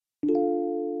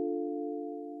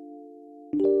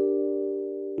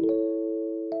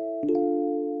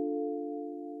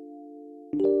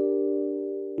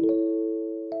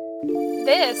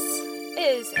This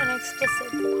is an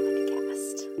explicit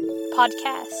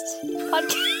podcast.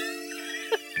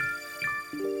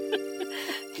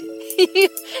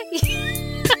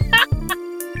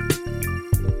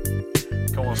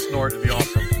 Come on, snort, it'd be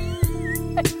awesome.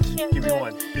 I can't Give do me it.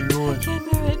 one. Give me one. I can't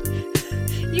do it.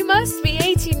 You must be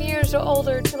 18 years or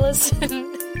older to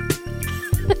listen.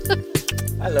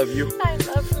 I love you. I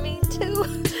love me too.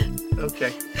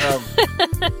 Okay.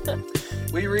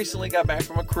 We recently got back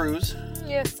from a cruise,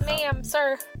 Yes, ma'am,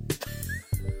 sir.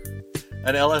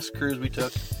 an LS cruise we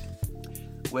took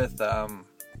with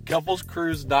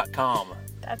couplescruise.com.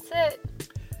 That's it.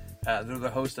 They're the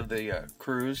host of the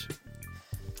cruise.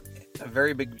 A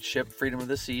very big ship, Freedom of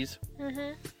the Seas.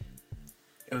 Mm-hmm.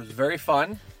 It was very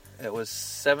fun. It was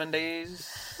 7 days.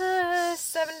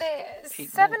 7 days. 8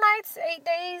 7 nights, 8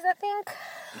 days, I think.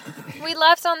 We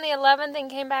left on the 11th and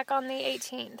came back on the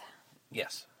 18th.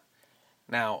 Yes.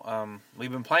 Now, we've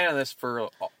been planning this for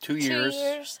 2 years. 2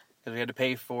 years. Because we had to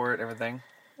pay for it and everything.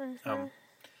 Mm-hmm.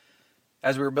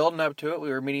 As we were building up to it, we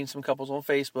were meeting some couples on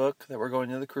Facebook that were going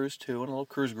to the cruise too, in a little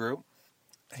cruise group.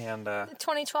 And The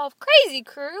 2012 Crazy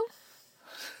Crew.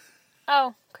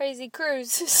 Oh, Crazy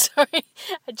Cruise. Sorry.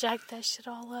 I jacked that shit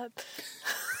all up.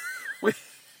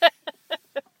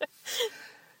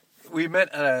 we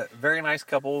met a very nice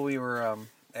couple. We were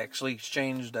actually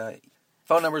exchanged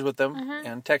phone numbers with them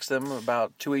and texted them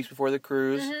about 2 weeks before the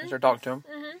cruise and started talking to them.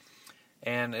 Mm-hmm.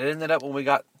 And it ended up when we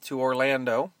got to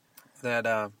Orlando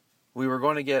that we were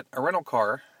going to get a rental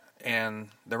car, and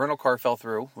the rental car fell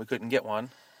through. We couldn't get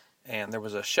one. And there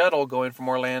was a shuttle going from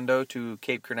Orlando to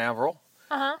Cape Canaveral,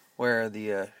 where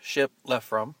the ship left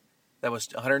from. That was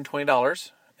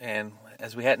 $120. And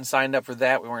as we hadn't signed up for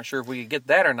that, we weren't sure if we could get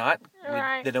that or not.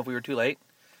 Right. We didn't know if we were too late.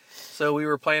 So we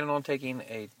were planning on taking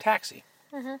a taxi.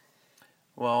 Mm-hmm.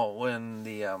 Well, when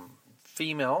the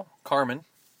female, Carmen,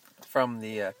 from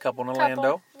the couple in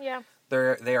Orlando, Yeah.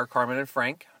 they are Carmen and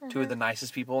Frank, two of the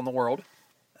nicest people in the world.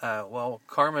 Well,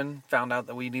 Carmen found out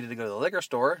that we needed to go to the liquor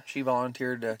store. She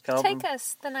volunteered to come. Take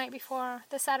us the night before,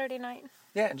 the Saturday night.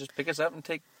 Yeah, and just pick us up and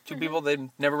take two people they'd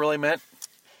never really met.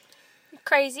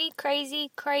 Crazy, crazy,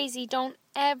 crazy. Don't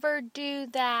ever do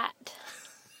that.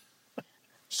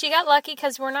 She got lucky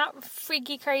because we're not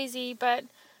freaky crazy, but,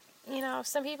 you know,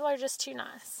 some people are just too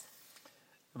nice.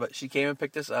 But she came and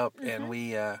picked us up, and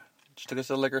she took us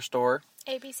to the liquor store.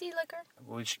 ABC Liquor.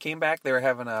 When she came back, they were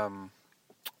having what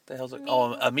the hell's it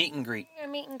called? A meet and greet. A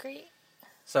meet and greet.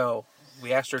 So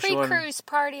we asked her if she wanted. Pre-cruise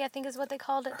party, I think is what they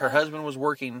called it. Her husband was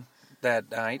working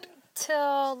that night.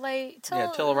 Till late.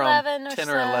 Till around 11 or 10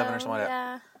 so. or 11 or something like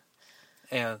that.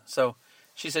 And so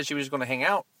she said she was going to hang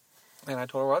out. And I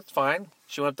told her, well, that's fine.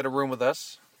 She went up to the room with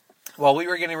us. While we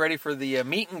were getting ready for the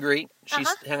meet and greet, she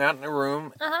hung out in the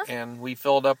room, and we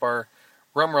filled up our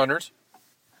rum runners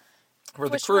for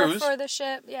the cruise. For the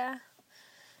ship, yeah.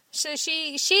 So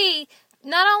she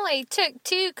not only took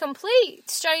two complete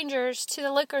strangers to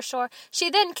the liquor store, she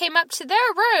then came up to their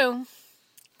room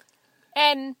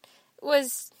and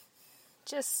was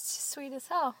just sweet as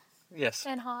hell. Yes.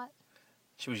 And hot.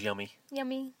 She was yummy.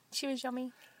 Yummy. She was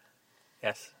yummy.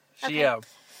 Yes. She, Okay.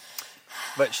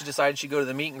 But she decided she'd go to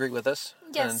the meet and greet with us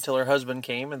Yes. until her husband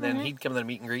came, and then he'd come to the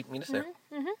meet and greet and meet us there.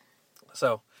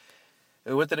 So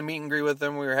we went to the meet and greet with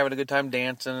them. We were having a good time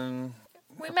dancing.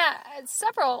 We met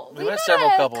several. We met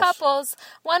several couples.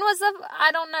 One was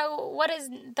I don't know what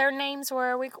their names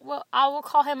were. I will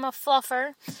call him a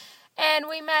fluffer. And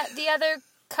we met the other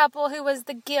couple who was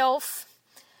the gilf.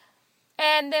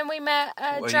 And then we met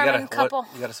a German couple.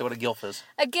 You got to say what a gilf is.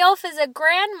 A gilf is a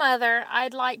grandmother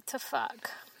I'd like to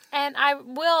fuck. And I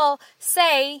will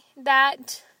say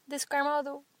that this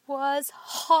grandmother was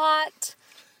hot.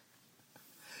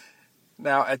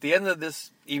 Now, at the end of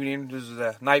this evening, it was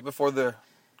the night before the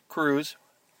cruise,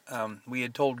 we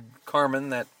had told Carmen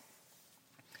that,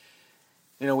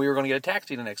 we were going to get a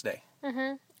taxi the next day.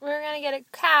 Mm-hmm. We were going to get a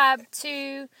cab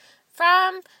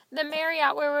from the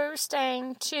Marriott where we were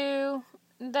staying to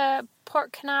the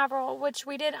Port Canaveral, which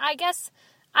we did. I guess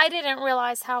I didn't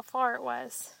realize how far it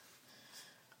was.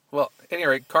 Well, at any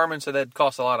rate, Carmen said that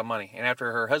cost a lot of money. And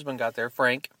after her husband got there,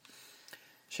 Frank,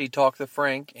 she talked to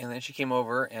Frank, and then she came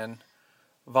over and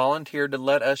volunteered to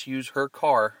let us use her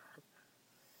car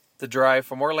to drive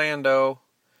from Orlando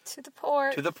to the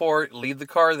port, leave the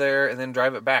car there, and then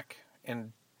drive it back.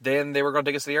 And then they were going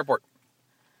to take us to the airport.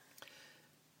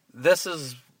 This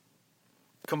is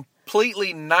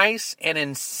completely nice and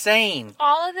insane.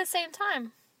 All at the same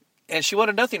time. And she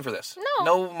wanted nothing for this.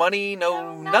 No money,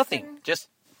 nothing.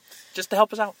 Just to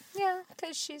help us out. Yeah,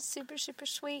 because she's super, super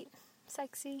sweet,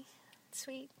 sexy,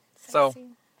 sweet, So,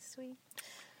 sweet.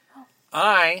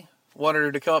 I wanted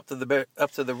her to come up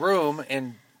to the room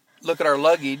and look at our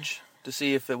luggage to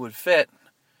see if it would fit.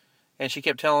 And she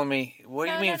kept telling me, "What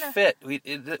do you mean fit? We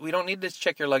don't need to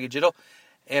check your luggage.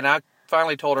 And I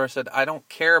finally told her, I said, "I don't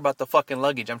care about the fucking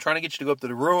luggage. I'm trying to get you to go up to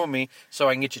the room with me so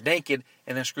I can get you naked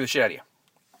and then screw the shit out of you."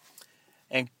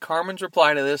 And Carmen's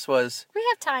reply to this was, "We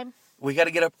have time. We got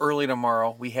to get up early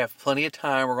tomorrow. We have plenty of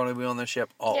time. We're going to be on the ship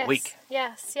all week."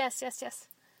 Yes.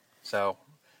 So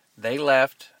they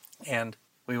left, and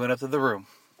we went up to the room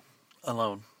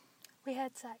alone. We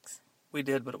had sex. We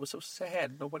did, but it was so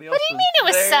sad. Nobody else What do you mean it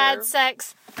was sad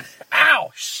sex?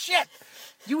 Ow, shit.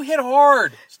 You hit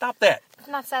hard. Stop that.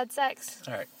 Not sad sex.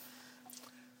 All right.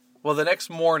 Well, the next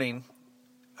morning,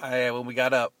 when we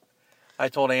got up, I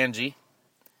told Angie,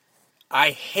 I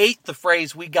hate the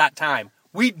phrase, "we got time."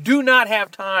 We do not have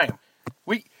time.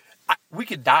 We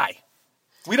could die.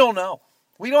 We don't know.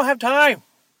 We don't have time.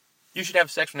 You should have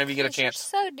sex whenever you get a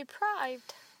chance. You're so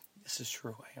deprived. This is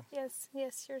true, I am.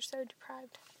 Yes, you're so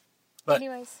deprived. But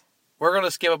anyways, we're going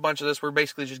to skip a bunch of this. We're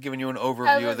basically just giving you an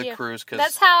overview of the cruise.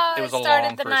 That's how it was it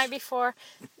started the night before.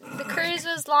 The cruise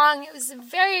was long. It was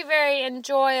very, very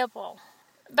enjoyable.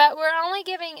 But we're only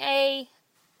giving a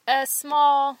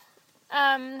small...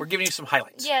 we're giving you some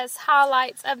highlights. Yes,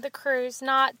 highlights of the cruise,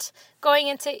 not going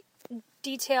into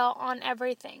detail on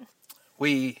everything.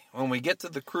 When we get to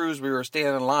the cruise, we were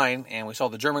standing in line, and we saw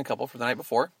the German couple for the night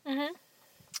before. Mm-hmm.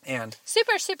 And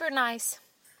super, super nice.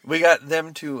 We got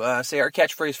them to say our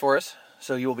catchphrase for us,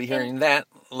 so you will be hearing that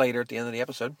later at the end of the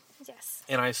episode. Yes.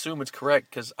 And I assume it's correct,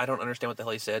 because I don't understand what the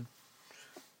hell he said.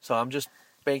 So I'm just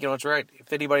banking on it's right.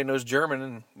 If anybody knows German,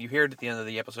 and you hear it at the end of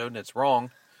the episode, and it's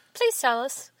wrong... Please tell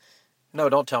us. No,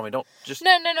 don't tell me. Don't just...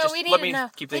 No, we need to know. Let me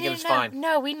keep thinking it's fine.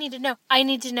 No, we need to know. I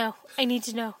need to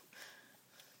know.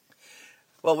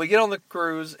 Well, we get on the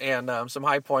cruise, and some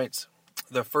high points.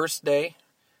 The first day,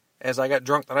 as I got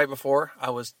drunk the night before,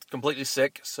 I was completely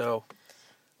sick, so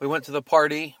we went to the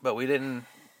party, but we didn't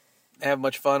have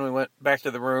much fun. We went back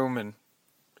to the room and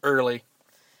early.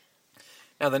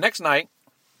 Now, the next night,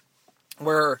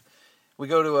 we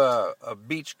go to a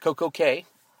beach, Coco Cay.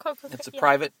 It's a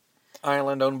private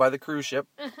island owned by the cruise ship.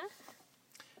 Mm-hmm.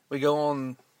 We go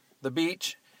on the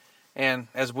beach, and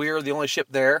as we're the only ship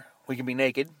there, we can be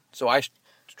naked. So I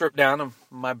strip down of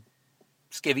my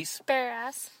skivvies. Bare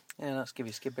ass. Yeah, not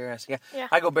skivvies, bare ass. Yeah. Yeah.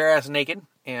 I go bare ass naked,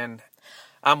 and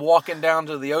I'm walking down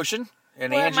to the ocean,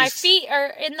 and where my feet are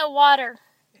in the water.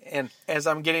 And as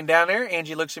I'm getting down there,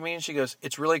 Angie looks at me and she goes,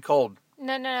 "It's really cold."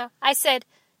 No. I said,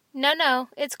 no,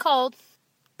 it's cold.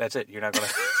 That's it. You're not gonna.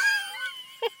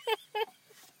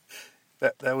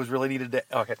 That was really needed to...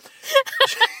 Okay.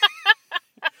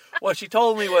 What she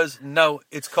told me was, "No,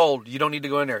 it's cold. You don't need to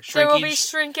go in there. There will be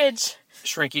shrinkage.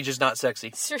 Shrinkage is not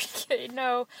sexy." Shrinkage,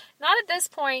 no. Not at this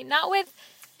point. Not with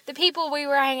the people we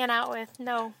were hanging out with.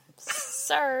 No,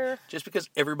 sir. Just because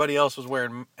everybody else was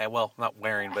wearing... Well, not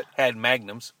wearing, but had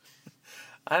magnums.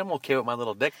 I'm okay with my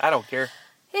little dick. I don't care.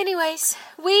 Anyways,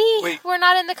 we were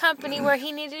not in the company where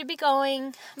he needed to be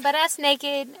going, but us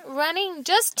naked, running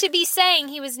just to be saying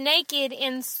he was naked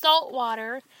in salt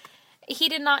water. He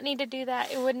did not need to do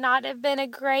that. It would not have been a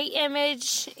great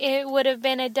image. It would have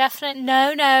been a definite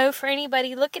no for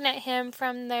anybody looking at him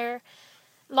from their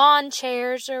lawn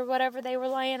chairs or whatever they were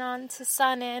laying on to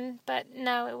sun in. But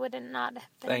no, it would not have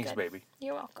been Thanks, good. baby.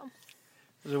 You're welcome.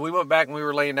 So we went back and we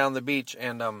were laying down on the beach,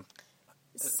 and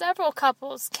several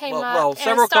couples came up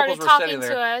several and started couples were talking sitting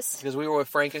there to us. Because we were with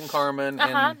Frank and Carmen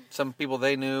and some people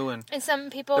they knew. And some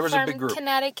people there was from a big group.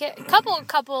 Connecticut. A couple of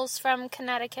couples from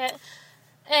Connecticut.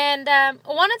 And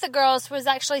one of the girls was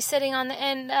actually sitting on the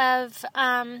end of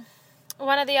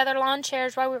one of the other lawn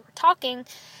chairs while we were talking.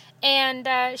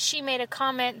 And she made a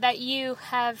comment that you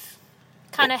have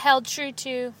kind of held true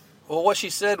to. Well, what she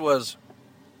said was,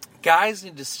 guys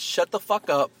need to shut the fuck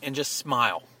up and just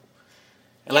smile.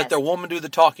 And let their woman do the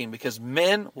talking, because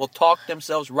men will talk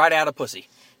themselves right out of pussy.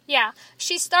 Yeah.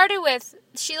 She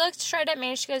looked straight at me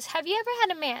and she goes, "Have you ever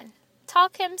had a man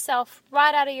talk himself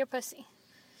right out of your pussy?"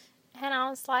 And I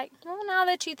was like, well, now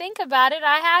that you think about it,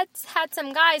 I had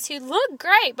some guys who look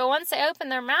great, but once they open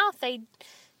their mouth,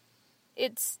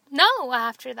 it's no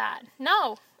after that.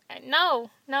 No. They're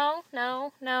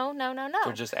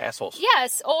just assholes.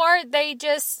 Yes, or they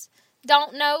just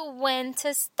don't know when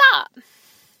to stop.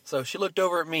 So she looked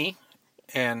over at me,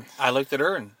 and I looked at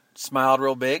her and smiled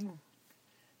real big,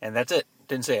 and that's it.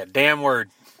 Didn't say a damn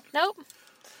word. Nope.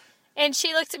 And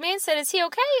she looked at me and said, "Is he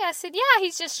okay?" I said, "Yeah,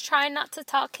 he's just trying not to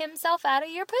talk himself out of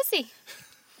your pussy."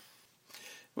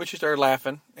 Which she started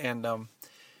laughing, and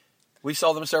we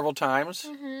saw them several times.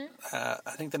 Mm-hmm.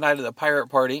 I think the night of the pirate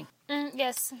party.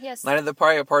 Yes. Night of the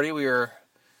pirate party, we were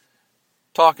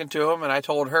talking to him, and I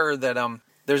told her that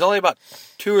there's only about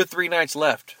 2 or 3 nights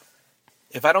left.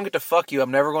 If I don't get to fuck you,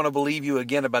 I'm never going to believe you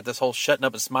again about this whole shutting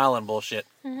up and smiling bullshit.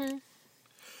 Mm-hmm.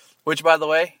 Which, by the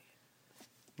way,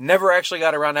 never actually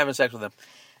got around to having sex with him.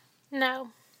 No.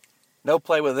 No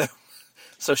play with him.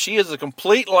 So she is a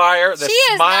complete liar. That's she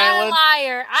is smiling. not a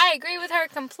liar. I agree with her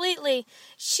completely.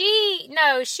 She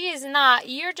is not.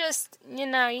 You're just, you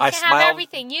can't have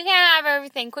everything. You can't have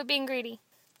everything. Quit being greedy.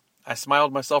 I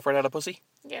smiled myself right out of pussy?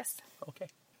 Yes. Okay.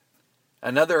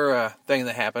 Another thing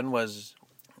that happened was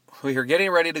we were getting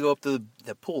ready to go up to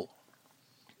the pool.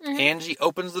 Mm-hmm. Angie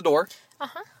opens the door.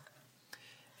 Uh-huh.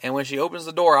 And when she opens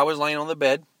the door, I was laying on the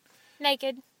bed.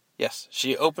 Naked. Yes.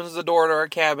 She opens the door to our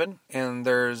cabin, and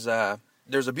there's a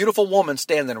beautiful woman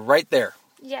standing right there.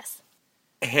 Yes.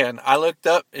 And I looked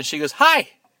up, and she goes, "Hi."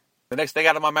 The next thing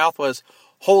out of my mouth was,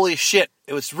 "Holy shit,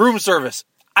 it was room service.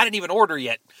 I didn't even order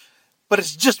yet, but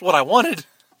it's just what I wanted."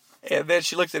 And then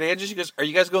she looks at Angie, she goes, "Are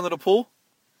you guys going to the pool?"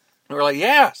 And we're like,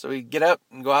 "Yeah." So we get up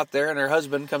and go out there, and her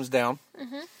husband comes down.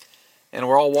 Mm-hmm. And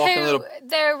we're all walking to the...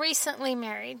 They're recently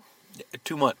married.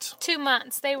 2 months. 2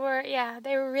 months. They were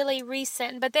really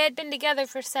recent. But they had been together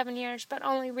for 7 years, but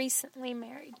only recently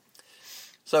married.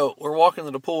 So we're walking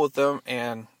to the pool with them,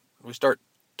 and we start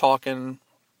talking.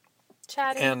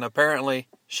 Chatting. And apparently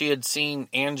she had seen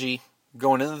Angie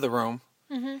going into the room,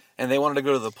 mm-hmm. and they wanted to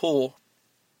go to the pool.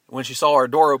 When she saw our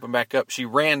door open back up, she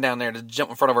ran down there to jump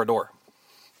in front of our door.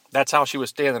 That's how she was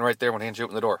standing right there when Angie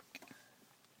opened the door.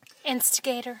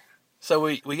 Instigator. So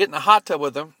we get in the hot tub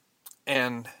with them,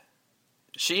 and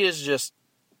she is just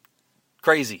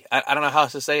crazy. I don't know how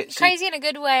else to say it. Crazy in a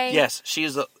good way. Yes,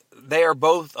 they are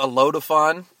both a load of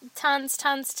fun. Tons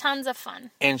of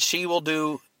fun. And she will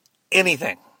do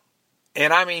anything.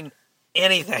 And I mean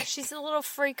anything. She's a little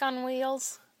freak on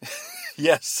wheels.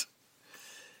 Yes.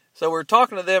 So we're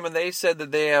talking to them, and they said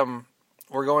that they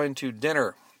were going to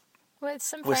dinner with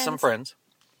some friends.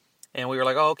 And we were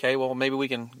like, "Oh, okay, well, maybe we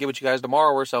can get with you guys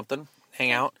tomorrow or something,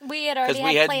 hang out." We had already because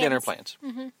we had plans. Dinner plans.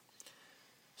 Mm-hmm.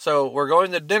 So we're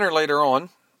going to dinner later on.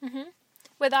 Mm-hmm.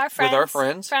 With our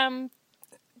friends. From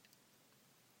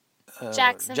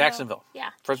Jacksonville. Yeah.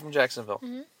 Friends from Jacksonville.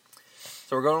 Mm-hmm.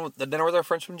 So we're going to dinner with our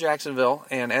friends from Jacksonville,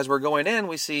 and as we're going in,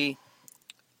 we see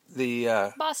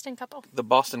the Boston couple. The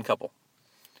Boston couple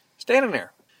standing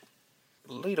there.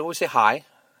 We say hi,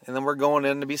 and then we're going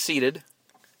in to be seated.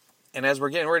 And as we're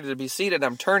getting ready to be seated,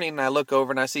 I'm turning, and I look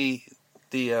over, and I see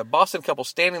the Boston couple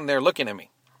standing there looking at me.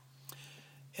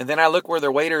 And then I look where their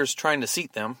waiter is trying to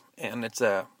seat them, and it's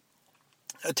a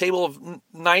table of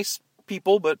nice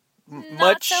people, but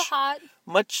not so hot.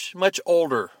 much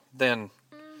older than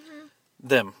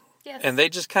them. Yes. And they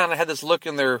just kind of had this look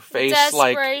in their face,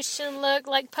 desperation look,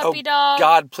 like puppy dog.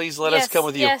 God, please let us come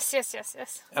with you. Yes.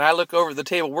 And I look over at the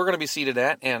table we're going to be seated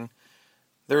at, and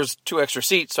there's 2 extra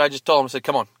seats, so I just told them, I said,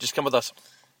 "Come on, just come with us."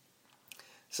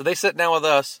 So they sit down with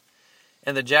us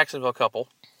and the Jacksonville couple.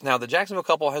 Now, the Jacksonville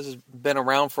couple has been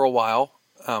around for a while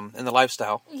in the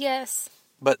lifestyle. Yes.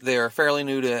 But they're fairly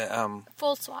new to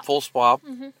Full Swap.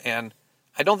 Mm-hmm. And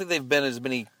I don't think they've been as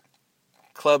many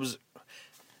clubs.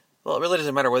 Well, it really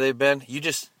doesn't matter where they've been. You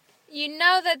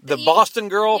know that the Boston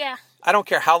girl. Yeah. I don't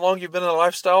care how long you've been in the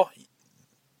lifestyle.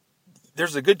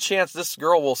 There's a good chance this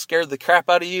girl will scare the crap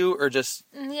out of you, or just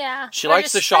she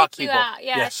likes to shock people. Out.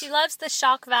 Yeah, yes. She loves the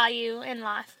shock value in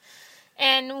life.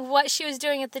 And what she was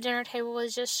doing at the dinner table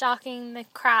was just shocking the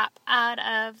crap out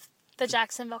of the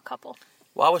Jacksonville couple.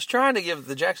 Well, I was trying to give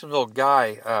the Jacksonville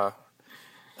guy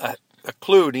a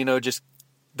clue. Just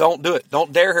don't do it.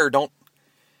 Don't dare her. Don't.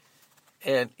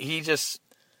 And he just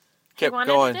kept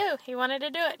going. He wanted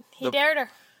to do it. He dared her.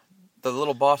 The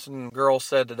little Boston girl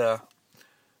said that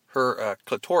her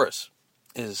clitoris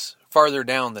is farther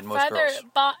down than most girls.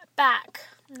 Back.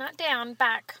 Not down,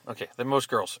 back. Okay, than most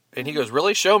girls. And he goes,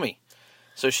 "Really? Show me."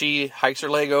 So she hikes her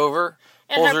leg over,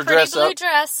 and pulls her dress blue up.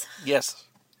 Dress. Yes.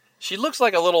 She looks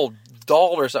like a little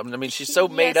doll or something. I mean, she's so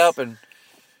made up and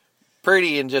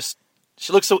pretty, and just,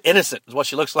 she looks so innocent is what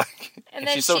she looks like. And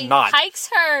then she's so not. Hikes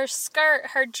her skirt,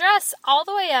 her dress all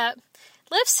the way up,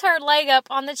 lifts her leg up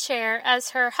on the chair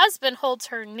as her husband holds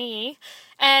her knee,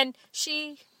 and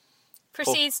she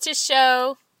proceeds to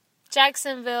show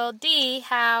Jacksonville D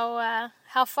how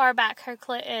far back her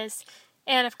clit is.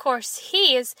 And, of course,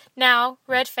 he is now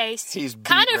red-faced. He's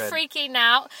kind of freaking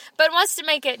out, but wants to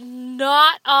make it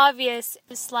not obvious.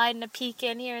 Sliding a peek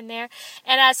in here and there.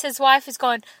 And as his wife is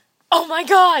going, "Oh, my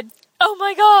God! Oh,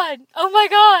 my God! Oh, my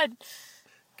God!"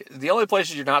 The only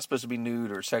places you're not supposed to be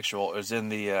nude or sexual is in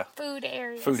the food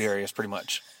areas. Food areas, pretty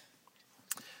much.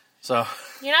 So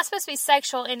You're not supposed to be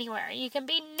sexual anywhere. You can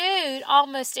be nude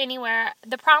almost anywhere.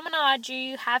 The promenade,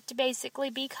 you have to basically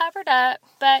be covered up.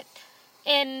 But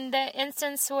in the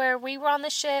instance where we were on the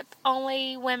ship,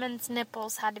 only women's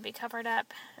nipples had to be covered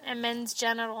up and men's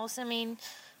genitals. I mean,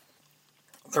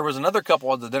 there was another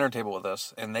couple at the dinner table with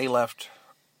us, and they left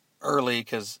early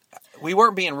because we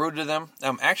weren't being rude to them.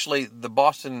 Actually, the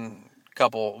Boston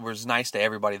couple was nice to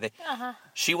everybody.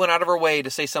 She went out of her way to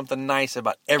say something nice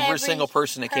about every single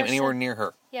person that came anywhere near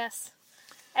her. Yes.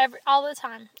 All the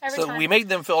time. Every time. We made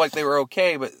them feel like they were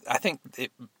okay, but I think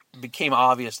it became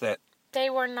obvious that they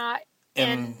were not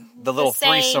in the little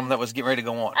threesome that was getting ready to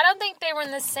go on. I don't think they were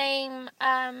in the same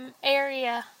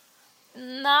area.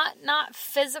 Not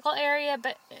physical area,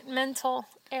 but mental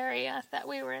area that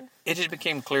we were in. It just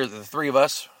became clear that the three of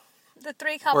us, the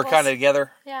three couples, were kind of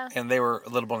together, yeah, and they were a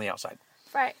little bit on the outside.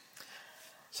 Right.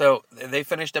 So they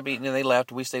finished up eating and they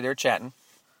left. We stayed there chatting.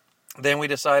 Then we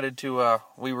decided to,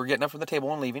 we were getting up from the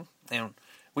table and leaving, and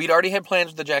we'd already had plans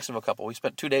with the Jacksonville couple. We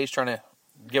spent 2 days trying to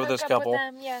get with this couple. With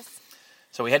them, yes.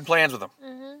 So we had plans with them.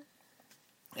 Mm-hmm.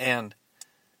 And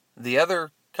the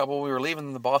other couple, we were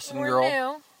leaving, the Boston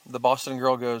girl. The Boston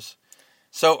girl goes,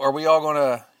 so are we all going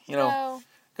to,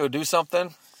 go do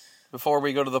something before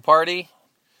we go to the party?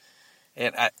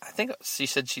 And I think she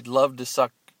said she'd love to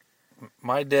suck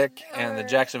my dick and the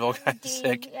Jacksonville guy's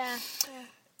dick. Yeah.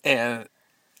 And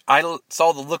I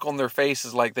saw the look on their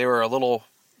faces like they were a little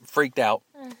freaked out.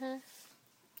 Mm-hmm.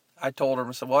 I told her,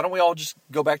 I said, why don't we all just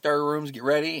go back to our rooms, get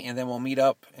ready, and then we'll meet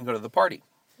up and go to the party.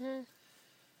 Mm-hmm.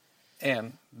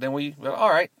 And then we went, all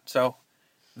right. So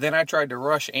then I tried to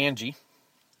rush Angie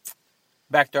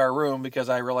back to our room because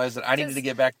I realized that I needed to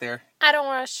get back there. I don't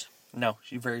rush. No,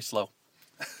 she's very slow.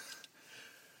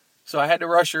 So I had to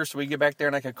rush her so we could get back there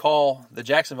and I could call the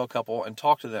Jacksonville couple and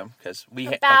talk to them because we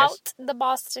had the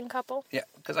Boston couple. Yeah,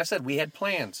 because I said we had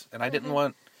plans and I didn't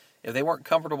want, if they weren't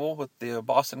comfortable with the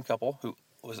Boston couple who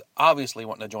was obviously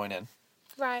wanting to join in,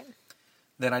 right?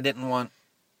 Then I didn't want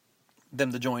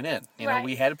them to join in. You know,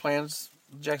 we had plans.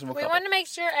 Jacksonville couple. We wanted to make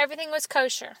sure everything was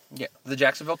kosher. Yeah, the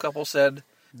Jacksonville couple said,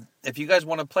 if you guys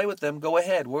want to play with them, go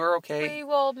ahead. We're okay. We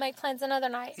will make plans another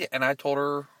night. Yeah, and I told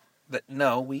her that,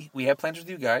 no, we have plans with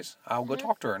you guys. I'll go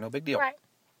talk to her. No big deal. Right.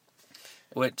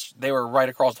 Which, they were right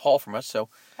across the hall from us, so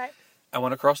right. I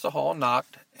went across the hall,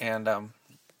 knocked, and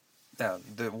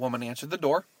the woman answered the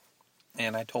door,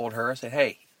 and I told her, I said,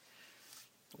 hey,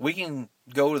 we can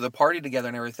go to the party together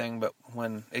and everything, but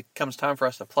when it comes time for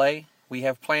us to play, we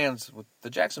have plans with the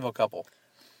Jacksonville couple,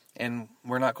 and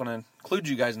we're not going to include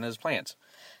you guys in those plans.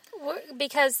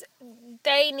 Because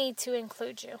they need to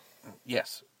include you.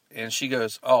 Yes. And she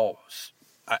goes, oh,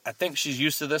 I think she's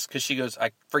used to this, because she goes,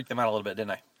 I freaked them out a little bit,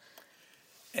 didn't I?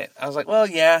 And I was like, well,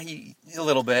 yeah, a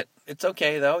little bit. It's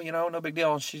okay, though, no big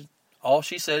deal. And all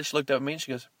she said, she looked up at me and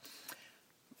she goes,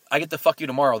 I get to fuck you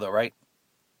tomorrow, though, right?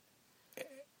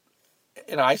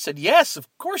 And I said, yes, of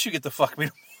course you get to fuck me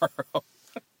tomorrow.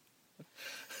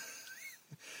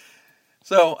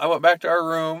 So I went back to our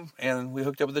room, and we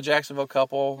hooked up with the Jacksonville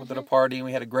couple at a party, and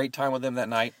we had a great time with them that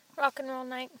night. Rock and roll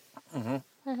night.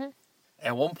 Mm-hmm. Mm-hmm.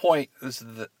 At one point,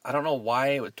 I don't know why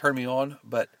it would turn me on,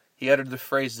 but he uttered the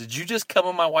phrase, did you just come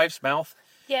in my wife's mouth?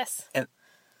 Yes. And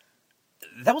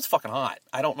that was fucking hot.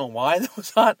 I don't know why that was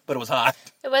hot, but it was hot.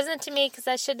 It wasn't to me, because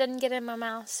that shit didn't get in my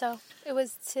mouth, so it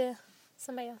was to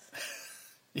somebody else.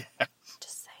 Yeah.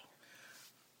 Just saying.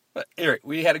 But anyway,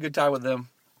 we had a good time with them.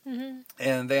 Mm-hmm.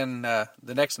 And then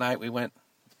the next night we went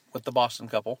with the Boston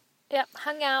couple. Yep,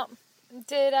 hung out,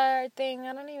 did our thing.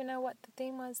 I don't even know what the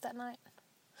theme was that night.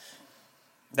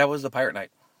 That was the pirate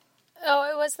night.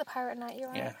 Oh, it was the pirate night, you're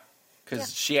right. Yeah,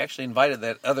 because she actually invited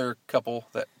that other couple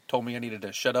that told me I needed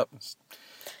to shut up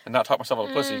and not talk myself out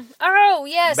of pussy. Oh,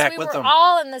 yes, back we with were them.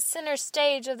 all in the center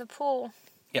stage of the pool.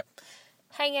 Yep.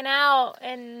 Hanging out,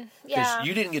 and yeah. Because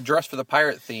you didn't get dressed for the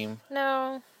pirate theme.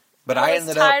 No. But I ended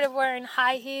was tired of wearing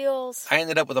high heels. I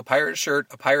ended up with a pirate shirt,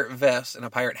 a pirate vest, and a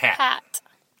pirate hat.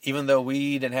 Even though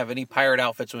we didn't have any pirate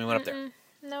outfits when we went up there.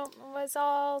 No, it was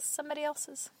all somebody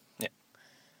else's. Yeah.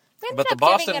 We But the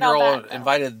Boston girl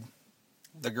invited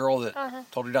the girl that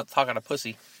told her not to talk out of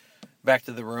pussy back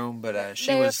to the room, but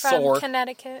she was sore. They were from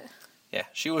Connecticut. Yeah,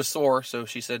 she was sore, so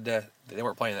she said they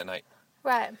weren't playing that night.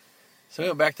 Right. So we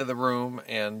went back to the room,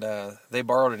 and they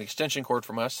borrowed an extension cord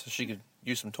from us so she could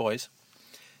use some toys.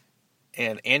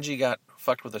 And Angie got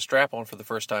fucked with a strap-on for the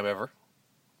first time ever.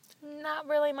 Not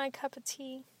really my cup of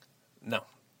tea. No.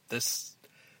 This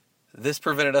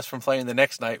prevented us from playing the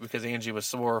next night because Angie was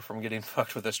sore from getting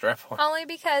fucked with a strap-on. Only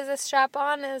because a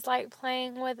strap-on is like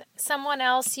playing with someone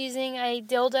else using a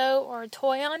dildo or a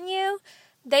toy on you.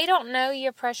 they don't know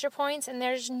your pressure points, and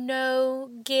there's no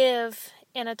give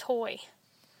in a toy.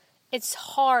 It's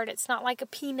hard. It's not like a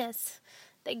penis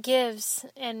that gives,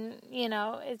 and,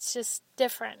 it's just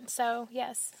different. So,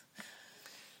 yes.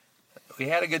 We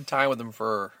had a good time with them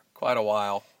for quite a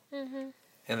while. Mm-hmm.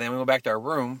 And then we went back to our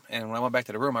room, and when I went back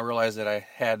to the room, I realized that I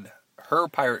had her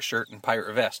pirate shirt and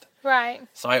pirate vest. Right.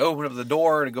 So I opened up the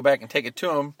door to go back and take it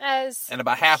to him. And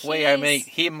about halfway, I made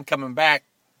him coming back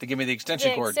to give me the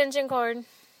extension cord. Extension cord.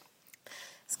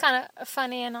 It's kind of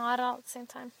funny and odd all at the same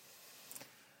time.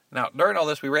 Now, during all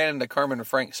this, we ran into Carmen and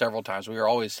Frank several times. We were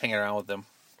always hanging around with them.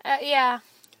 Yeah.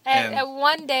 And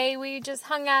one day, we just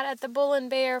hung out at the Bull and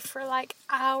Bear for like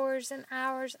hours and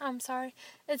hours. I'm sorry.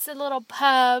 It's a little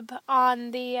pub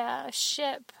on the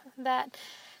ship that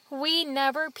we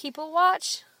never people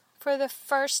watch. For the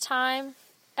first time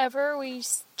ever, we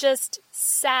just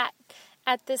sat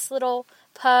at this little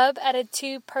pub at a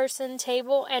 2-person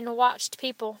table and watched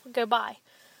people go by.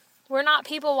 We're not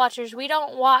people watchers. We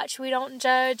don't watch. We don't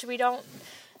judge. We don't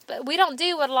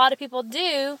do what a lot of people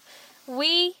do.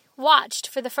 We watched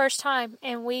for the first time,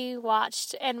 and we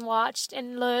watched and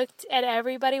looked at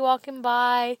everybody walking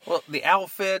by. Well, the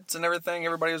outfits and everything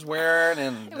everybody was wearing,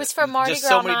 and it was for Mardi Gras night. Just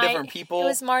so many different people. It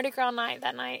was Mardi Gras night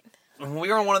that night. When we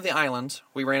were on one of the islands,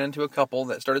 we ran into a couple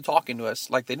that started talking to us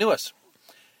like they knew us.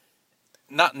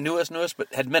 Not knew us,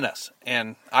 but had met us.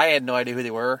 And I had no idea who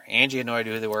they were. Angie had no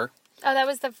idea who they were. Oh, that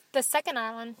was the second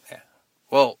island. Yeah.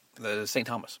 Well, the St.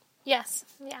 Thomas. Yes.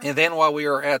 Yeah. And then while we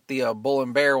were at the Bull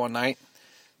and Bear one night,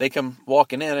 they come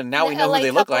walking in, and now we know LA who they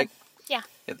couple. look like. Yeah.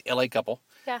 The LA couple.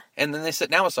 Yeah. And then they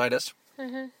sit down beside us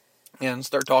and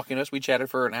start talking to us. We chatted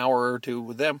for an hour or two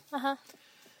with them. Uh-huh.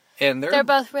 And they're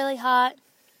both really hot.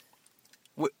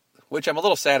 Which I'm a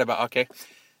little sad about. Okay.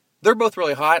 They're both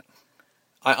really hot.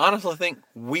 I honestly think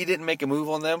we didn't make a move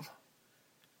on them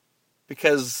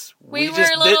because we were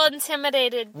a little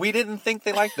intimidated. We didn't think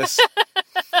they liked us.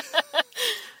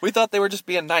 We thought they were just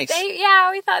being nice.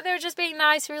 We thought they were just being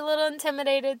nice. We were a little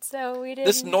intimidated, so we didn't.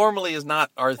 This normally is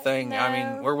not our thing. No. I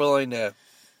mean, we're willing to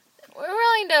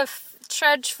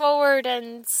trudge forward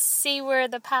and see where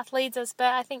the path leads us.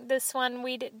 But I think this one,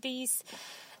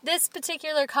 this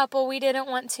particular couple, we didn't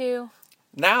want to.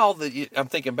 Now that I'm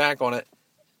thinking back on it,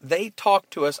 they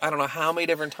talked to us, I don't know how many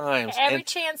different times. Every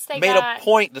chance they made a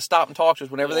point to stop and talk to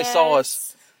us whenever they saw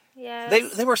us.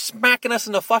 Yes. They were smacking us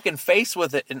in the fucking face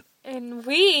with it. And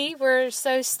we were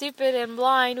so stupid and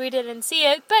blind, we didn't see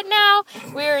it. But now,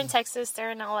 we're in Texas,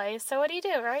 they're in LA. So what do you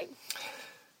do, right?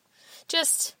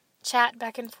 Just chat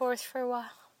back and forth for a while.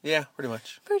 Yeah, pretty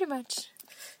much. Pretty much.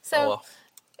 So,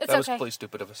 it's okay. That was completely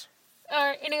stupid of us.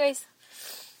 Anyways,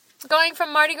 going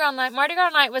from Mardi Gras night. Mardi Gras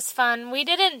night was fun. I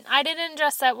didn't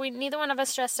dress up. Neither one of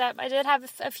us dressed up. I did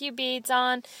have a few beads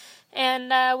on.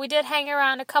 And we did hang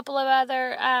around a couple of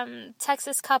other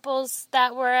Texas couples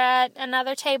that were at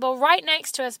another table right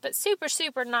next to us, but super,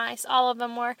 super nice. All of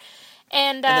them were.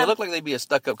 And they looked like they'd be a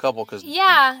stuck-up couple.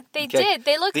 Yeah, they did.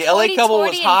 They looked the LA couple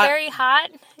was hot. Very hot.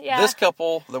 Yeah. This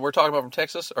couple that we're talking about from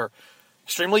Texas are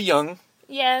extremely young.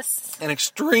 Yes. And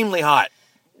extremely hot.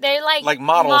 They're like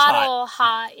model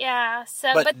hot. Yeah.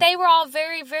 So, but they were all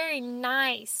very, very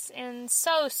nice and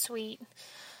so sweet.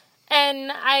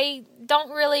 And I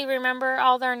don't really remember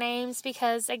all their names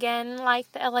because, again,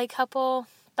 like the LA couple,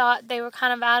 thought they were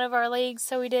kind of out of our league,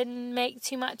 so we didn't make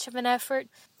too much of an effort.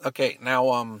 Okay,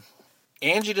 now,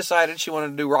 Angie decided she wanted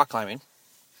to do rock climbing.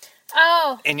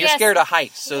 Oh, and you're scared of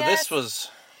heights, so this was...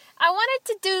 I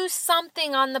wanted to do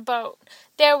something on the boat.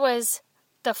 There was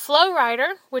the flow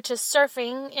rider, which is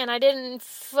surfing, and I didn't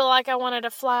feel like I wanted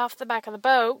to fly off the back of the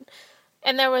boat.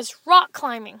 And there was rock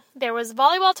climbing. There was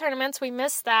volleyball tournaments. We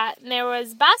missed that. And there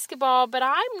was basketball, but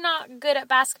I'm not good at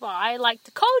basketball. I like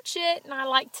to coach it, and I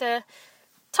like to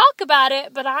talk about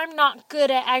it, but I'm not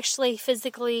good at actually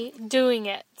physically doing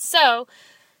it. So,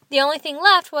 the only thing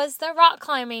left was the rock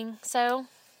climbing. So,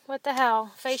 what the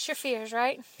hell? Face your fears,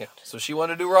 right? Yeah. So, she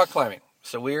wanted to do rock climbing.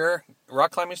 So,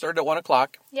 rock climbing started at 1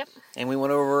 o'clock. Yep. And we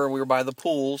went over, we were by the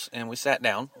pools, and we sat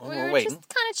down. We were waiting. Just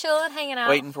kind of chilling, hanging out.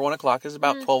 Waiting for 1 o'clock. It was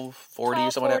about 12:40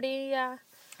 or something like that. 12:40, yeah.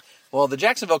 Well, the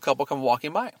Jacksonville couple come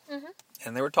walking by. Mm-hmm.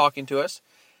 And they were talking to us.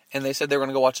 And they said they were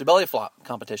going to go watch the belly flop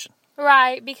competition.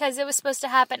 Right, because it was supposed to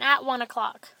happen at 1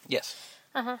 o'clock. Yes.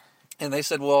 Uh-huh. And they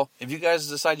said, well, if you guys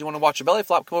decide you want to watch a belly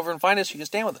flop, come over and find us. You can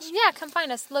stand with us. Yeah, come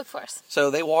find us. Look for us. So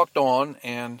they walked on,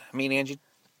 and me and Angie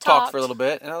talked for a little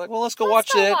bit. And I was like, well, let's go watch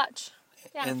it.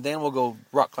 Yeah. And then we'll go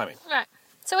rock climbing. Right.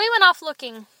 So we went off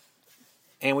looking.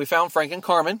 And we found Frank and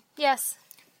Carmen. Yes.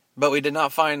 But we did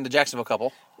not find the Jacksonville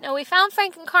couple. No, we found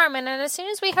Frank and Carmen. And as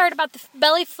soon as we heard about the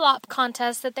belly flop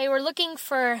contest that they were looking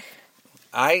for...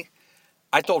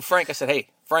 I told Frank, I said, hey,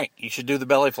 Frank, you should do the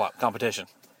belly flop competition.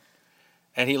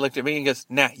 And he looked at me and goes,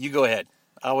 nah, you go ahead.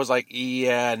 I was like,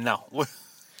 yeah, no.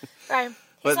 Right.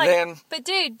 But like, then... But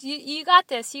dude, you got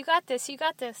this. You got this. You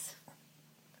got this.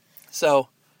 So,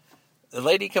 the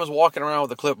lady comes walking around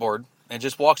with a clipboard and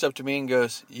just walks up to me and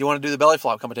goes, you want to do the belly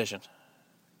flop competition?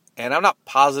 And I'm not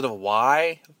positive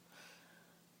why.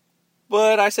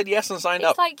 But I said yes and signed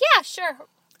up. It's like, yeah, sure.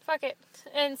 Fuck it.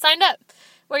 And signed up.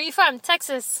 Where are you from?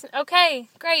 Texas. Okay,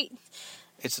 great.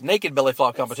 It's a naked belly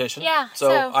flop competition. Yeah.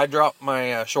 So I dropped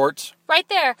my shorts. Right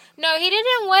there. No, he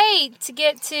didn't wait to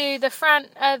get to the front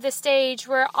of the stage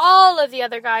where all of the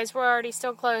other guys were already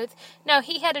still clothed. No,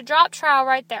 he had a drop trowel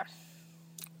right there.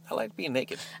 I like being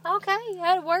naked. Okay,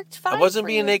 that worked fine. I wasn't for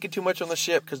being you. naked too much on the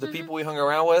ship because the people we hung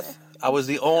around with, I was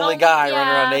the only guy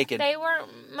running around naked. They weren't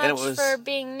much for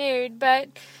being nude, but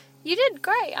you did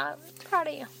great. I'm proud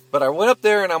of you. But I went up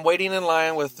there and I'm waiting in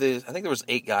line with I think there was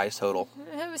 8 guys total.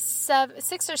 It was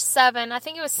 6 or 7. I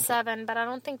think it was 7, but I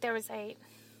don't think there was 8.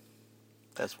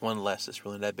 That's one less. It's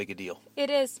really that big a deal. It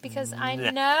is because I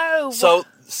know. So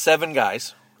 7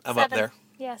 guys. I'm 7. up there.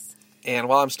 Yes. And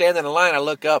while I'm standing in line, I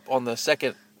look up on the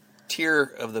second tier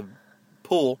of the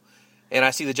pool and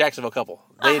I see the Jacksonville couple.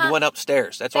 They went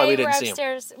upstairs. That's why we didn't see them.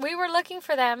 Upstairs. We were looking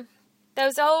for them. That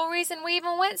was the whole reason we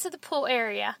even went to the pool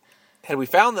area. Had we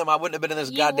found them, I wouldn't have been in this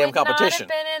goddamn competition. You would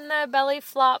not have been in the belly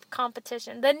flop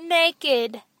competition. The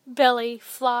naked belly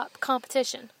flop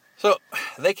competition. So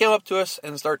they came up to us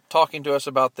and start talking to us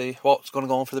about what's going to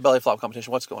go on for the belly flop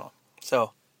competition. What's going on?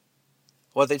 So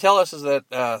what they tell us is that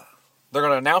they're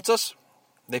going to announce us.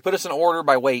 They put us in order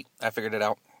by weight. I figured it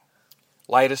out.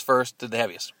 Lightest first to the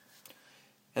heaviest.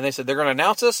 And they said they're going to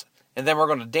announce us, and then we're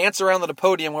going to dance around the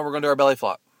podium when we're going to do our belly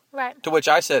flop. Right. To which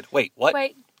I said, wait, what?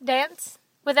 Wait, dance?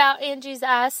 Without Angie's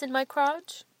ass in my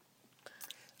crotch?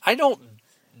 I don't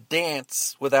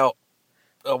dance without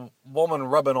a woman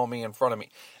rubbing on me in front of me.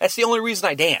 That's the only reason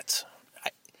I dance.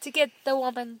 To get the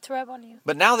woman to rub on you.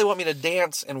 But now they want me to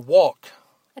dance and walk.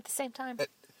 At the same time.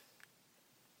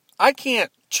 I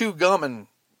can't chew gum and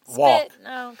walk. Spit.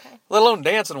 Oh, okay. Let alone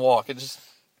dance and walk. It just...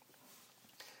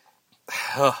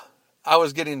 I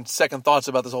was getting second thoughts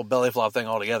about this whole belly flop thing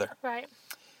altogether. Right.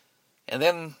 And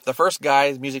then the first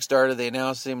guy, the music started, they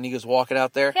announced him, and he goes walking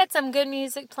out there. He had some good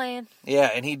music playing. Yeah,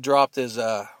 and he dropped his,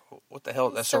 what the hell,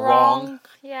 that's sarong.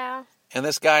 Yeah. And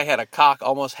this guy had a cock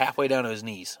almost halfway down to his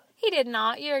knees. He did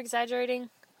not. You're exaggerating.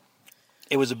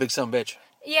 It was a big sumbitch.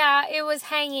 Yeah, it was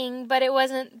hanging, but it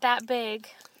wasn't that big.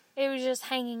 It was just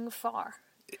hanging far.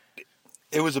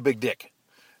 It was a big dick.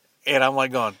 And I'm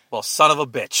like going, well, son of a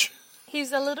bitch. He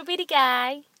was a little bitty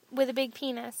guy with a big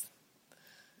penis.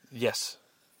 Yes.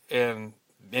 And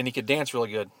he could dance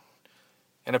really good.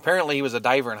 And apparently he was a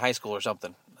diver in high school or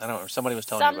something. I don't know. Somebody was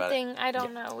telling me about it. Something. I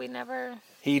don't know. We never...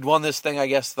 He'd won this thing, I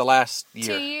guess, the last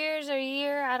year. 2 years or a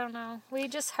year? I don't know. We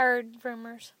just heard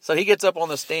rumors. So he gets up on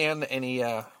the stand and he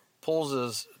pulls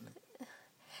his...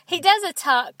 He does a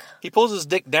tuck. He pulls his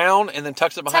dick down and then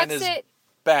tucks it behind his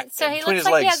back. So he between looks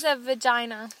his like legs. he has a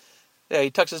vagina. Yeah, he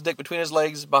tucks his dick between his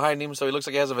legs behind him so he looks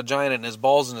like he has a vagina and his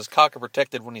balls and his cock are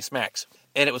protected when he smacks.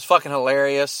 And it was fucking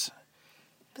hilarious.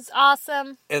 It was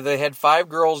awesome. And they had 5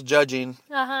 girls judging.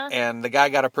 Uh-huh. And the guy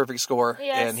got a perfect score.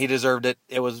 Yes. And he deserved it.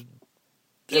 It was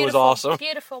Beautiful, awesome.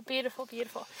 Beautiful, beautiful,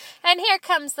 beautiful. And here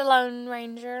comes the Lone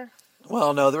Ranger.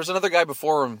 Well, no, there was another guy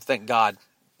before him, thank God.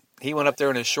 He went up there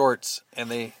in his shorts and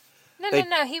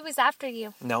No, he was after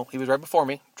you. No, he was right before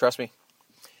me. Trust me.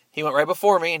 He went right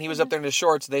before me, and he was up there in his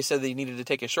shorts. They said that he needed to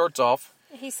take his shorts off.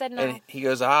 He said no. And he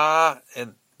goes,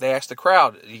 and they asked the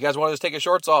crowd, you guys want us to take his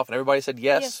shorts off? And everybody said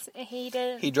yes. Yes, he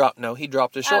did. He dropped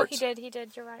his shorts. Oh, he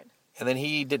did, you're right. And then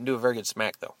he didn't do a very good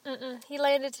smack, though. He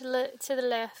landed to the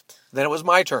left. Then it was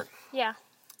my turn. Yeah.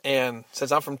 And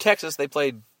since I'm from Texas, they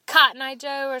played Cotton Eye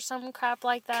Joe or some crap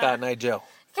like that. Cotton Eye Joe.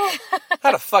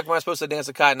 How the fuck am I supposed to dance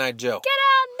a Cotton Eye Joe? Get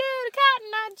out and do the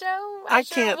Cotton Eye Joe. I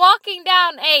can't. Walking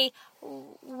down a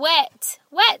wet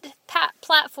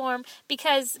platform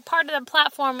because part of the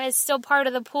platform is still part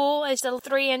of the pool. It's still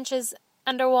 3 inches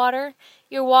underwater.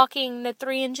 You're walking the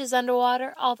 3 inches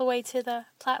underwater all the way to the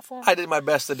platform. I did my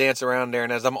best to dance around there,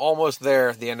 and as I'm almost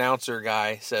there, the announcer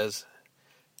guy says,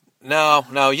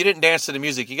 No, you didn't dance to the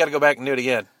music. You got to go back and do it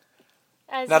again.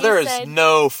 Now, there is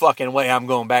no fucking way I'm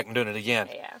going back and doing it again.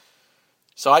 Yeah.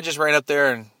 So I just ran up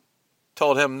there and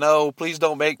told him, no, please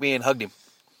don't make me, and hugged him.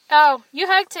 Oh, you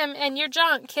hugged him, and your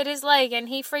junk hit his leg, and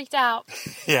he freaked out.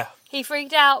 Yeah. He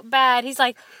freaked out bad. He's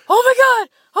like, oh my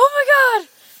God.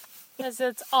 Because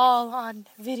it's all on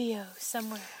video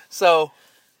somewhere. So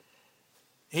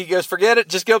he goes, forget it.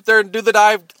 Just go up there and do the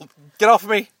dive. Get off of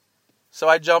me. So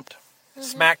I jumped,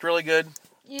 smacked really good.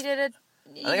 You did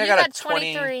I think I got a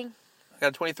 23. I got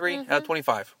a 23 Mm-hmm. out of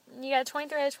 25. You got a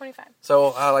 23 out of 25. So,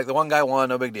 like, the one guy won,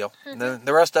 no big deal. Mm-hmm. And then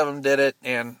the rest of them did it,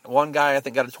 and one guy, I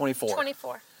think, got a 24.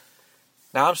 24.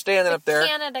 Now, I'm standing up there.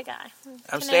 Canada guy.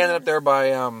 I'm standing up there by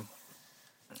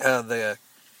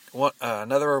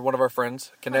another one of our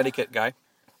friends, Connecticut guy.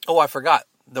 Oh, I forgot.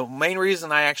 The main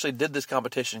reason I actually did this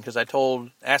competition, because I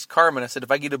asked Carmen, I said,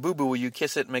 if I get a boo-boo, will you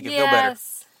kiss it and make it feel better?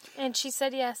 Yes. And she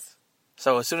said yes.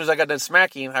 So as soon as I got done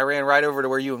smacking, I ran right over to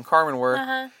where you and Carmen were.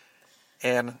 Uh-huh.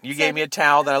 And you gave me a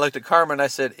towel. Then I looked at Carmen and I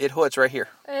said, it hurts right here.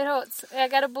 It hurts. I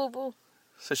got a boo-boo.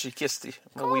 So she kissed the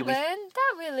Carmen, wee-wee.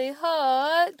 that really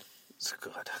hurt. It's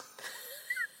good.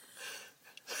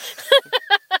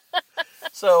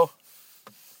 So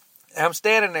I'm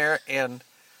standing there, and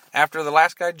after the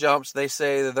last guy jumps, they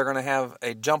say that they're going to have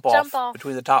a jump off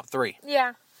between the top three.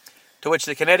 Yeah. To which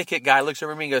the Connecticut guy looks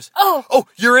over at me and goes, Oh,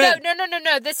 you're in.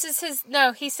 No. This is his.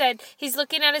 No, he said he's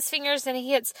looking at his fingers and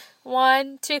he hits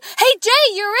 1, 2. Hey,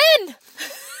 Jay, you're in.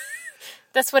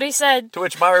 That's what he said. To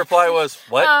which my reply was,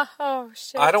 what? Oh,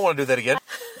 shit. I don't want to do that again.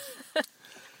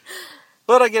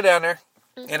 But I get down there,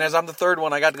 and as I'm the third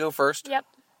one, I got to go first. Yep.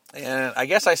 And I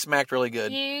guess I smacked really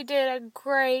good. You did a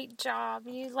great job.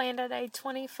 You landed a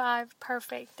 25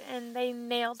 perfect, and they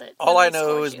nailed it. All I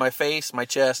know is my face, my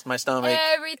chest, my stomach.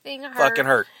 Everything hurt. Fucking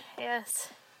hurt. Yes.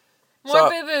 More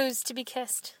boo-boos to be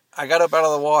kissed. I got up out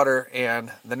of the water,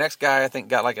 and the next guy, I think,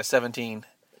 got like a 17.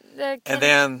 And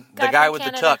then the guy with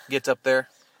the tuck gets up there,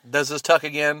 does his tuck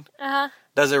again,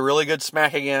 does a really good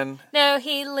smack again. No,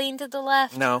 he leaned to the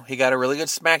left. No, he got a really good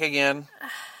smack again,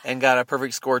 and got a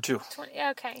perfect score too. 20,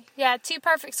 okay. Yeah, 2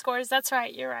 perfect scores. That's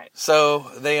right. You're right.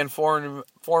 So they informed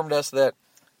us that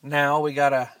now we got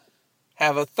to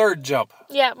have a third jump.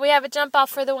 Yeah, we have a jump off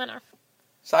for the winner.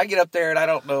 So I get up there, and I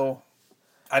know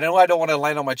I don't want to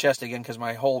land on my chest again because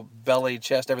my whole belly,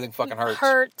 chest, everything fucking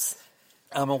hurts.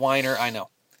 I'm a whiner, I know.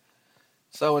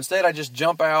 So instead, I just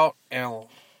jump out and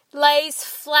lays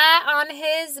flat on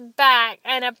his back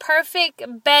in a perfect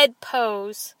bed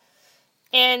pose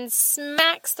and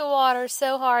smacks the water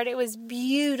so hard. It was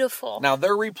beautiful. Now,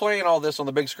 they're replaying all this on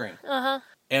the big screen. Uh-huh.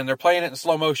 And they're playing it in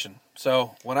slow motion.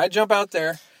 So when I jump out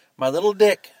there, my little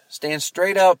dick stands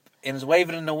straight up and is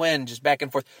waving in the wind, just back and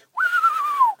forth.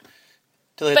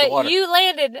 Till it hit the water. But you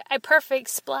landed a perfect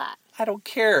splat. I don't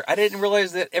care. I didn't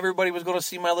realize that everybody was going to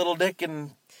see my little dick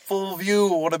in full view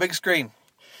on a big screen.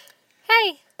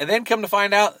 Hey. And then come to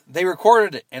find out, they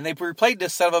recorded it. And they replayed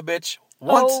this son of a bitch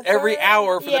once every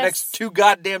hour for the next 2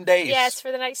 goddamn days. Yes,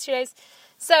 for the next 2 days.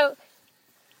 So,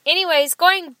 anyways,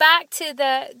 going back to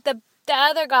the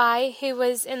other guy who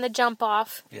was in the jump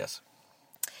off. Yes.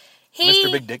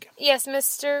 Mr. Big Dick. Yes,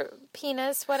 Mr.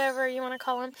 Penis, whatever you want to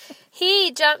call him.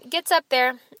 He gets up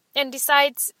there and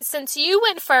decides, since you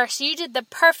went first, you did the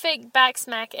perfect back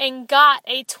smack and got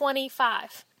a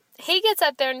 25. He gets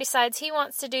up there and decides he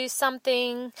wants to do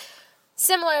something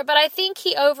similar, but I think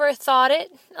he overthought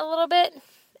it a little bit.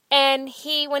 And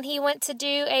when he went to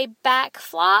do a back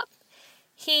flop,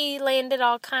 he landed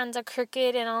all kinds of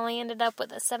crooked and only ended up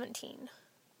with a 17.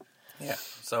 Yeah,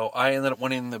 so I ended up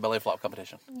winning the belly flop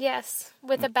competition. Yes,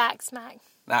 with a back smack.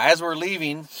 Now, as we're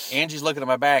leaving, Angie's looking at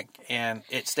my back, and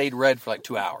it stayed red for like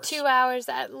 2 hours. 2 hours,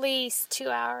 at least 2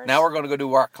 hours. Now we're going to go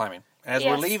do rock climbing. As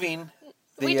we're leaving,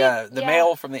 the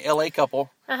male from the LA couple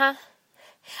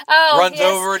runs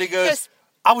over and he goes,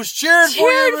 I was cheering for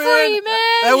you,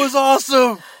 man. That was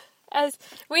awesome. As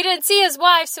we didn't see his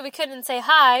wife, so we couldn't say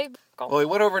hi. Well, we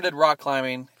went over and did rock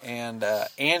climbing, and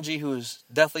Angie, who's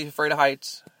deathly afraid of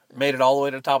heights, made it all the way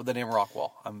to the top of the damn rock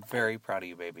wall. I'm very proud of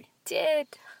you, baby. Did.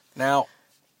 Now,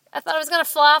 I thought I was going to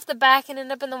fly off the back and end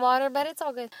up in the water, but it's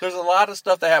all good. There's a lot of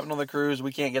stuff that happened on the cruise.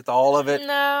 We can't get to all of it.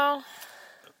 No.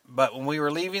 But when we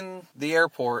were leaving the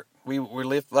airport, we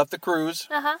left the cruise.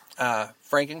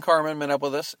 Frank and Carmen met up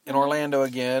with us in Orlando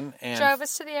again. And drove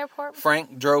us to the airport.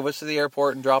 Frank drove us to the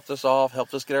airport and dropped us off,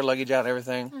 helped us get our luggage out and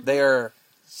everything. They are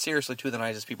seriously 2 of the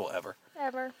nicest people ever.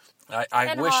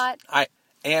 I wish hot.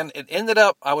 And it ended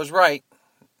up, I was right.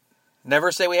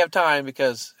 Never say we have time,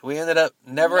 because we ended up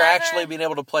never actually being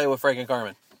able to play with Frank and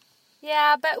Carmen.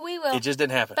 Yeah, but we will. It just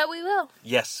didn't happen. But we will.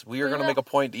 Yes, we are going to make a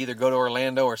point to either go to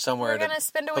Orlando or somewhere. We're going to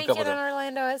spend a weekend in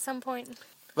Orlando at some point.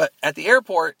 But at the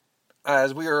airport,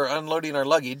 as we were unloading our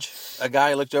luggage, a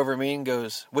guy looked over at me and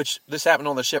goes, which this happened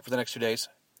on the ship for the next 2 days.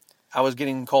 I was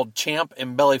getting called champ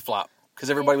and belly flop because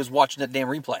everybody was watching that damn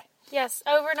replay. Yes,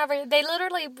 over and over. They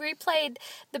literally replayed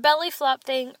the belly flop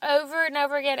thing over and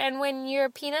over again. And when your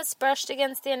penis brushed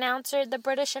against the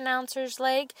British announcer's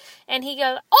leg, and he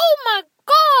goes, "Oh my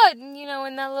God!"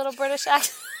 In that little British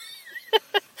accent.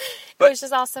 It was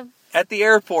just awesome. At the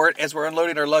airport, as we're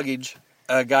unloading our luggage,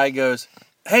 a guy goes,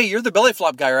 hey, you're the belly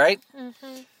flop guy, right?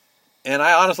 Mm-hmm. And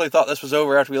I honestly thought this was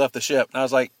over after we left the ship. And I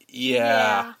was like,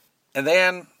 yeah. And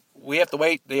then we have to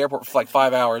wait at the airport for like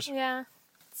 5 hours. Yeah.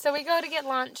 So we go to get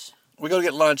lunch. We go to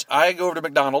get lunch. I go over to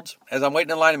McDonald's. As I'm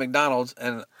waiting in line at McDonald's,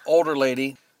 an older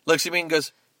lady looks at me and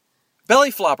goes,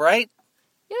 belly flop, right?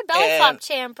 You're the belly flop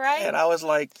champ, right? And I was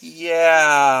like,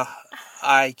 yeah,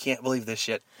 I can't believe this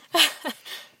shit.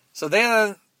 So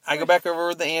then I go back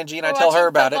over to Angie and I tell her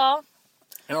about it.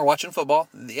 And we're watching football.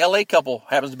 The LA couple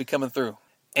happens to be coming through.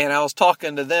 And I was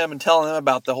talking to them and telling them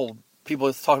about the whole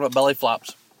people talking about belly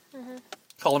flops. Mm-hmm.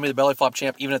 Calling me the belly flop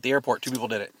champ. Even at the airport, 2 people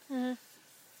did it. Mm-hmm.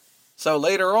 So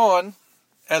later on,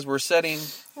 as we're sitting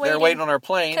there waiting on our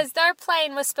plane. Because their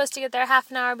plane was supposed to get there half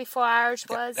an hour before ours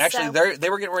was. Actually, they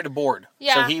were getting ready to board.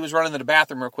 Yeah. So he was running to the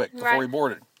bathroom real quick before we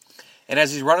boarded. And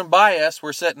as he's running by us,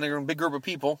 we're sitting there in a big group of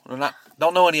people.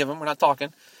 Don't know any of them. We're not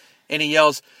talking. And he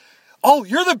yells, oh,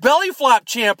 you're the belly flop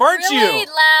champ, aren't you? Really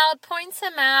loud, points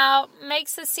him out,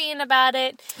 makes a scene about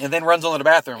it. And then runs on to the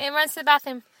bathroom. And runs to the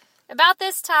bathroom. About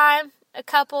this time, a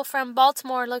couple from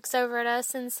Baltimore looks over at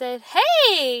us and said,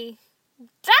 hey,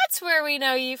 that's where we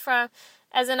know you from.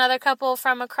 As another couple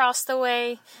from across the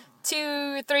way,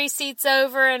 2 or 3 seats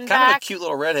over and back. Kind of a cute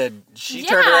little redhead. She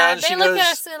turned around and she goes... they looked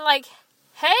at us and like,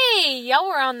 hey, y'all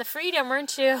were on the Freedom,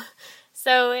 weren't you?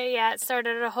 So, yeah, it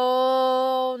started a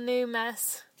whole new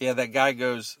mess. Yeah, that guy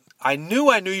goes, I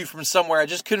knew you from somewhere. I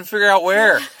just couldn't figure out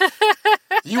where.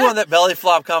 You won that belly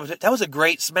flop competition. That was a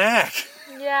great smack.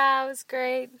 Yeah, it was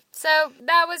great. So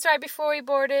that was right before we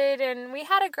boarded, and we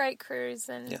had a great cruise.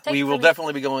 And we will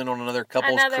definitely be going on another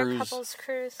couples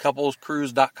cruise.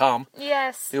 Couplescruise.com.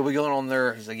 Yes. We'll be going on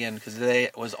there again because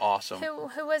today was awesome.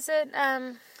 Who was it?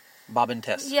 Bob and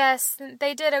Tess. Yes,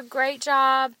 they did a great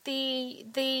job. The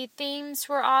themes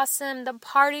were awesome. The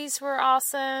parties were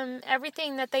awesome.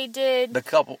 Everything that they did.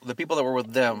 The people that were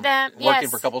with them working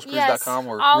for couplescruise.com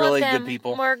were really good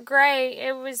people. Were great.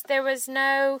 There was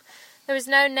no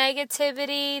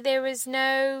negativity. There was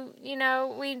no,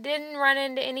 we didn't run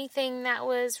into anything that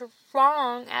was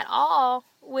wrong at all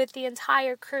with the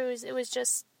entire cruise. It was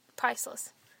just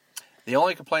priceless. The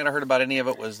only complaint I heard about any of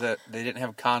it was that they didn't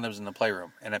have condoms in the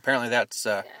playroom. And apparently that's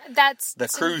the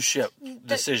cruise ship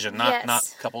decision, not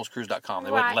couplescruise.com.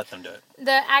 They wouldn't let them do it.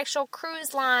 The actual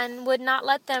cruise line would not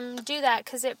let them do that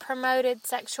because it promoted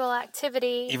sexual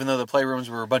activity. Even though the playrooms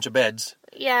were a bunch of beds.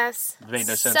 Yes. It made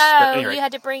no sense. So you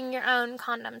had to bring your own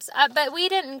condoms. But we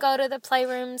didn't go to the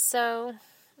playrooms, so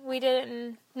we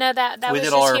didn't know that. We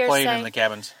did all our playing in the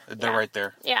cabins. They're right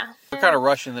there. Yeah. We're kind of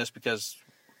rushing this because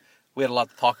we had a lot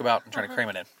to talk about and trying to cram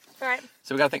it in. Right.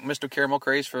 So we got to thank Mr. Caramel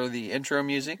Craze for the intro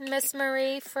music. Miss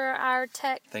Marie for our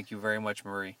tech. Thank you very much,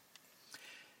 Marie.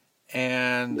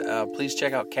 And please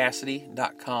check out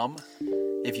Cassidy.com.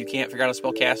 If you can't figure out how to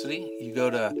spell Cassidy, you go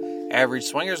to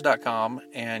AverageSwingers.com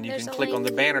and you can click on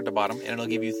the banner at the bottom and it'll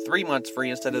give you 3 months free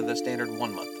instead of the standard 1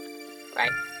 month. Right.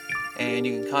 And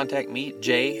you can contact me,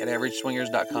 Jay, at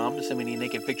AverageSwingers.com to send me any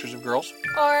naked pictures of girls.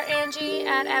 Or Angie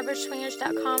at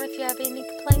AverageSwingers.com if you have any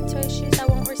complaints or issues. I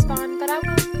won't respond, but I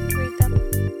will read them.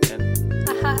 And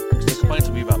the complaints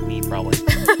will be about me, probably.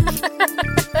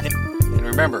 And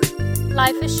remember,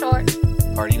 life is short.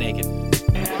 Party naked.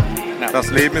 Das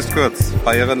Leben ist kurz,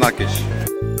 feiere nackig.